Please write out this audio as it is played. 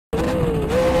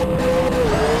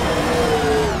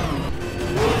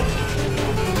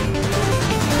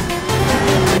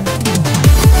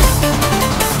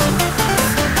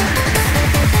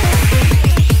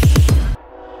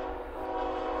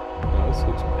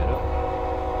better.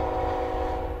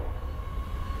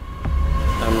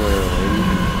 Unreal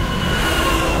Engine.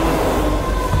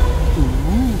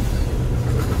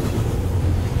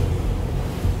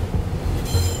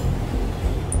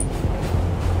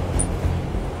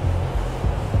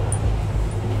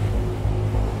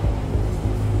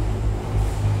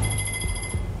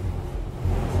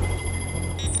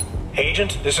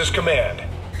 Agent, this is Command.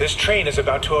 This train is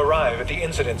about to arrive at the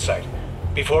incident site.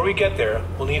 Before we get there,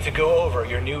 we'll need to go over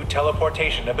your new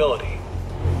teleportation ability.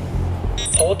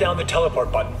 Hold down the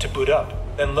teleport button to boot up,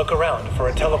 then look around for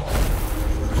a teleport.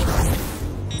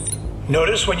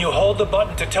 Notice when you hold the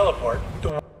button to teleport,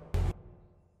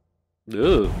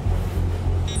 Ooh.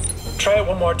 Try it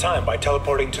one more time by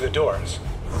teleporting to the doors.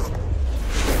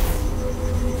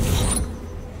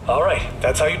 Alright,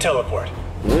 that's how you teleport.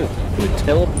 Ooh, we're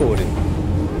teleporting.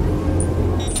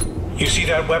 You see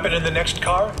that weapon in the next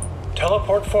car?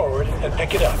 Teleport forward and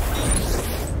pick it up.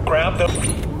 Grab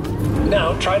them.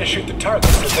 Now try to shoot the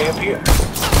targets as they appear.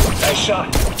 Nice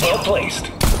shot. Well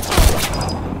placed.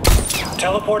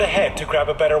 Teleport ahead to grab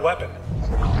a better weapon.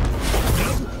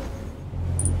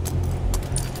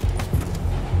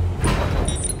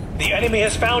 The enemy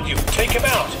has found you. Take him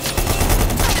out.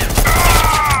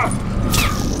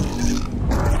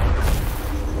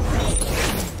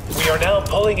 We are now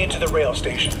pulling into the rail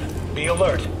station. Be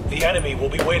alert. The enemy will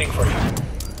be waiting for you.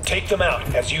 Take them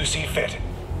out as you see fit.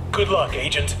 Good luck,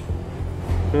 Agent.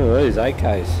 Oh, these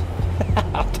AKs.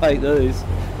 I'll take these.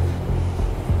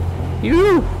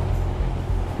 You.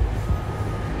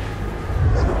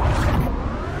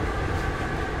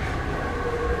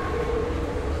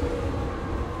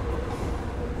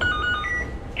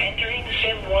 Entering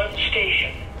Sim 1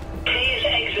 station. Please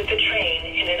exit the train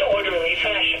in an orderly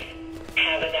fashion.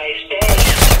 Have a nice day.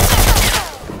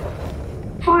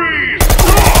 Freeze!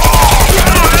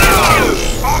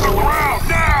 On the ground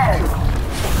now!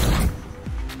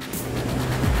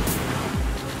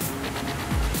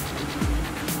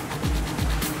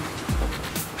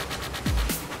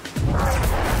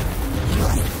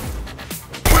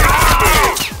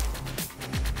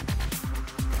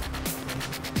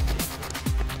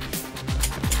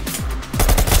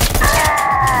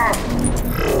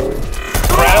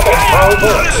 Grab and throw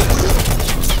bullets.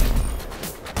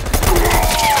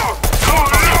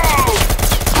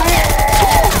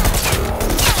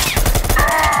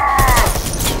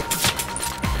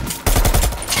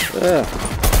 Ugh.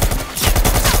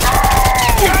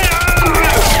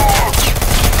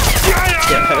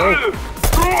 Get hell.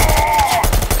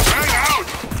 Hang out!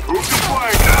 Who's to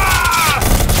play?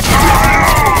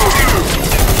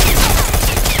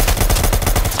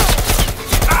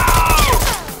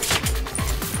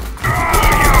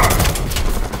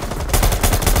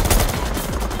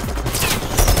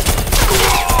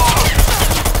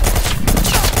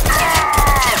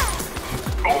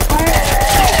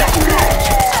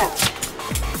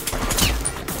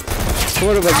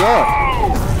 What have I got?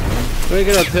 Where are you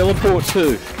going to teleport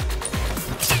to?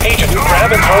 Agent,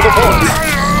 grab and throw the bullets.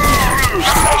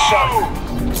 Nice shot.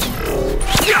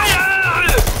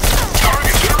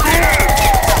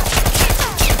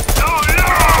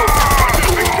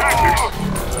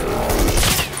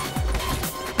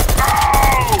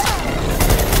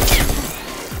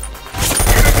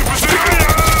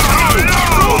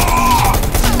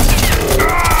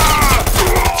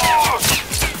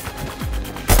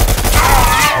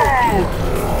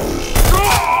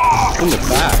 In the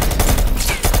back.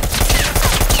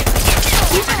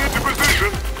 Moving into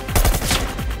position.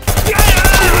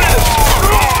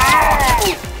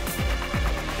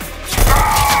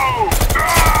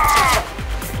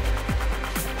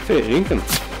 Fair income.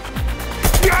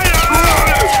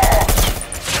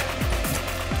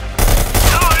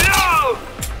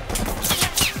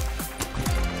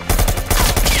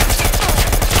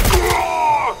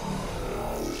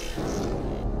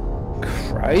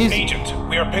 Crazy. Agent,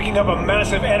 we are picking up a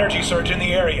massive energy surge in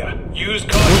the area. Use You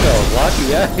caution. got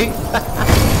lucky, eh?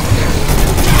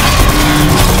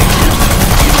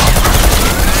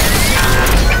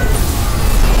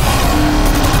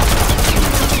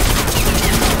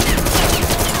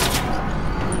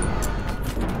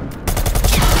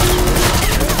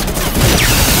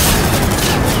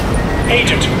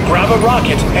 Agent, grab a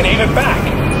rocket and aim it back.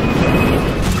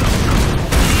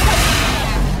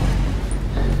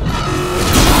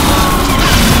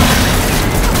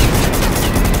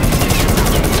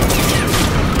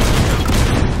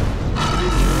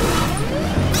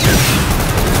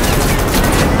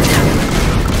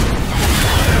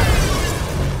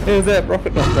 How's that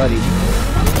rocket not bloody? In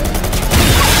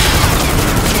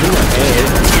my head.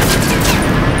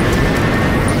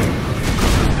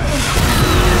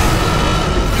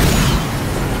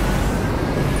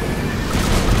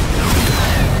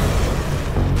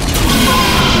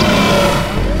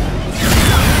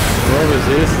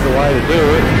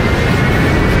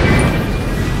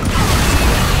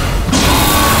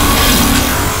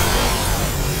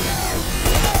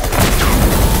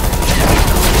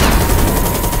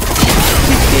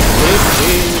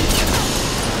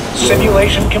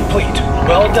 Simulation complete.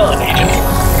 Well done, Agent.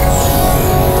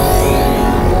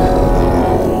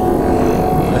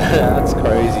 That's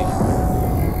crazy.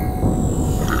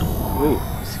 Ooh,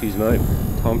 excuse me.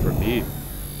 Time for a beer.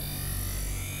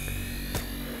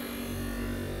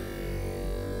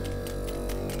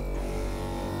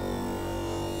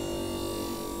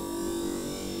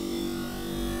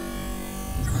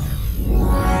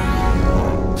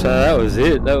 So that was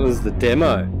it. That was the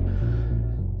demo.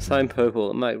 Same people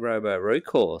that make Robo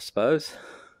Recall, I suppose.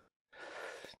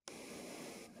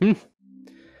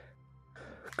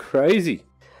 Crazy.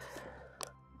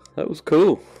 That was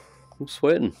cool. I'm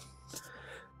sweating.